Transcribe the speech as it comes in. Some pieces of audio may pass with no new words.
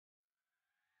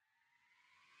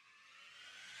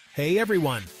Hey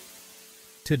everyone!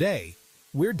 Today,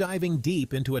 we're diving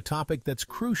deep into a topic that's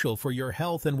crucial for your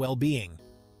health and well-being.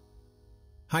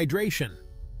 Hydration.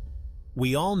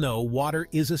 We all know water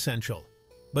is essential,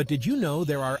 but did you know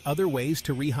there are other ways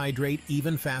to rehydrate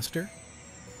even faster?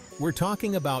 We're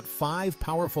talking about 5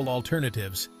 powerful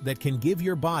alternatives that can give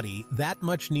your body that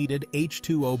much needed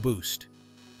H2O boost.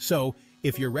 So,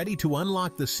 if you're ready to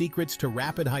unlock the secrets to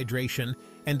rapid hydration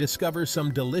and discover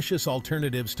some delicious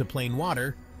alternatives to plain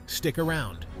water, stick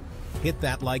around. Hit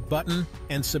that like button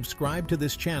and subscribe to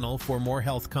this channel for more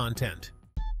health content.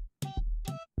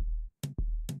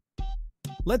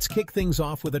 Let's kick things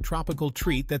off with a tropical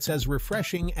treat that's as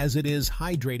refreshing as it is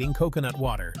hydrating: coconut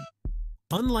water.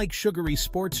 Unlike sugary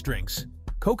sports drinks,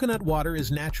 coconut water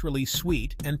is naturally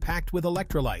sweet and packed with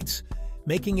electrolytes,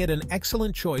 making it an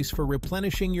excellent choice for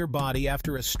replenishing your body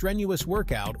after a strenuous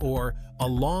workout or a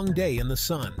long day in the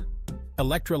sun.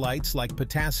 Electrolytes like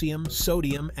potassium,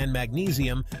 sodium, and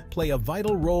magnesium play a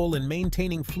vital role in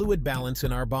maintaining fluid balance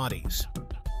in our bodies.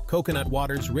 Coconut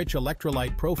water's rich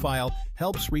electrolyte profile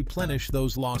helps replenish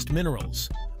those lost minerals,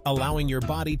 allowing your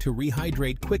body to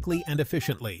rehydrate quickly and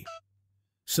efficiently.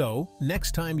 So,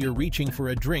 next time you're reaching for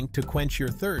a drink to quench your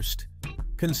thirst,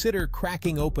 consider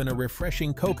cracking open a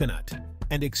refreshing coconut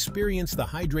and experience the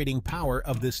hydrating power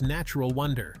of this natural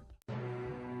wonder.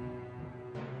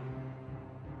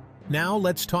 Now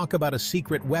let's talk about a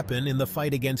secret weapon in the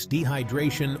fight against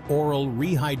dehydration: oral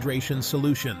rehydration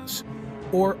solutions,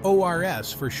 or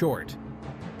ORS for short.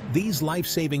 These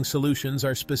life-saving solutions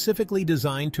are specifically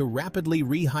designed to rapidly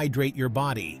rehydrate your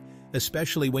body,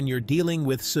 especially when you're dealing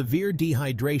with severe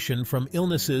dehydration from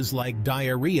illnesses like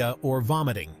diarrhea or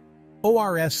vomiting.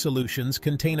 ORS solutions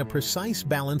contain a precise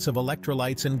balance of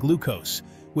electrolytes and glucose,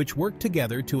 which work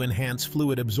together to enhance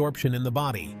fluid absorption in the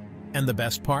body. And the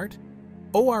best part?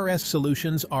 ORS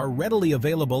solutions are readily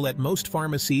available at most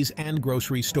pharmacies and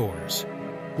grocery stores.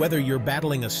 Whether you're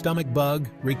battling a stomach bug,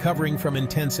 recovering from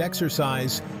intense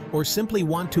exercise, or simply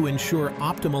want to ensure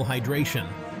optimal hydration,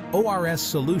 ORS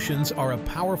solutions are a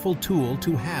powerful tool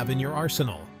to have in your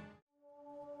arsenal.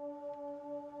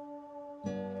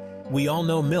 We all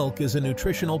know milk is a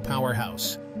nutritional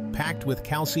powerhouse, packed with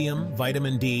calcium,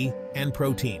 vitamin D, and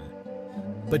protein.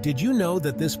 But did you know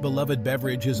that this beloved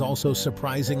beverage is also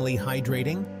surprisingly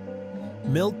hydrating?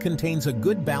 Milk contains a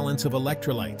good balance of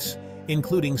electrolytes,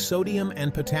 including sodium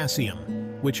and potassium,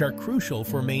 which are crucial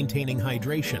for maintaining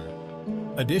hydration.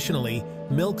 Additionally,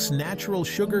 milk's natural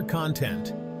sugar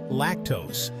content,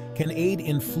 lactose, can aid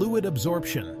in fluid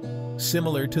absorption,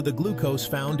 similar to the glucose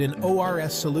found in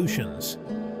ORS solutions.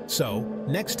 So,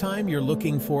 next time you're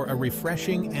looking for a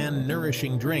refreshing and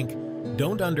nourishing drink,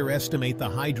 don't underestimate the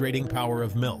hydrating power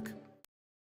of milk.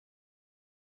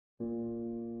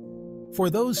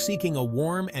 For those seeking a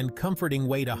warm and comforting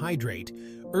way to hydrate,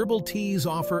 herbal teas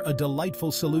offer a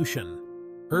delightful solution.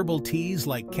 Herbal teas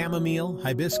like chamomile,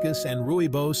 hibiscus, and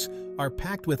rooibos are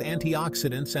packed with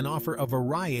antioxidants and offer a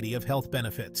variety of health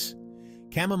benefits.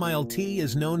 Chamomile tea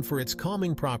is known for its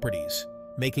calming properties,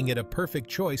 making it a perfect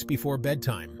choice before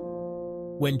bedtime.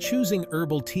 When choosing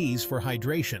herbal teas for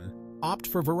hydration, opt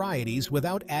for varieties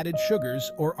without added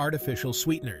sugars or artificial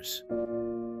sweeteners.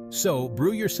 So,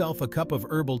 brew yourself a cup of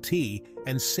herbal tea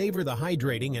and savor the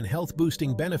hydrating and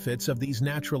health-boosting benefits of these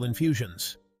natural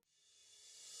infusions.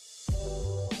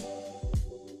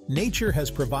 Nature has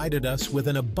provided us with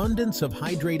an abundance of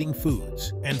hydrating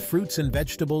foods, and fruits and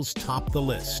vegetables top the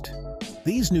list.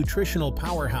 These nutritional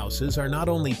powerhouses are not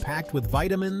only packed with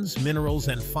vitamins, minerals,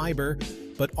 and fiber,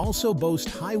 but also boast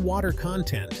high water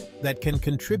content that can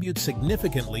contribute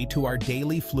significantly to our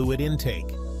daily fluid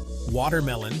intake.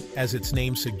 Watermelon, as its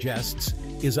name suggests,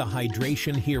 is a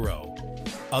hydration hero.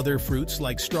 Other fruits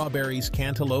like strawberries,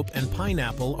 cantaloupe, and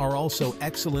pineapple are also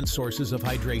excellent sources of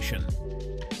hydration.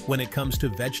 When it comes to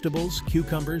vegetables,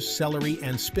 cucumbers, celery,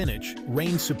 and spinach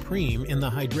reign supreme in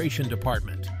the hydration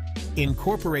department.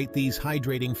 Incorporate these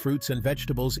hydrating fruits and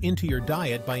vegetables into your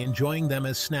diet by enjoying them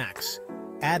as snacks,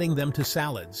 adding them to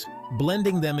salads,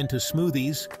 blending them into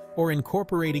smoothies, or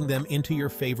incorporating them into your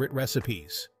favorite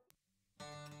recipes.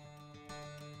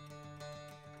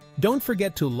 Don't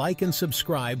forget to like and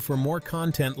subscribe for more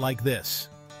content like this.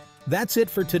 That's it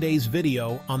for today's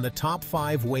video on the top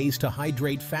 5 ways to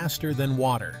hydrate faster than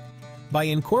water. By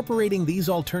incorporating these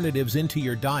alternatives into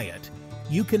your diet,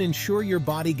 you can ensure your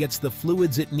body gets the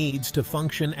fluids it needs to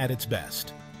function at its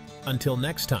best. Until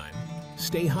next time,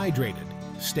 stay hydrated,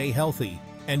 stay healthy,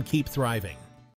 and keep thriving.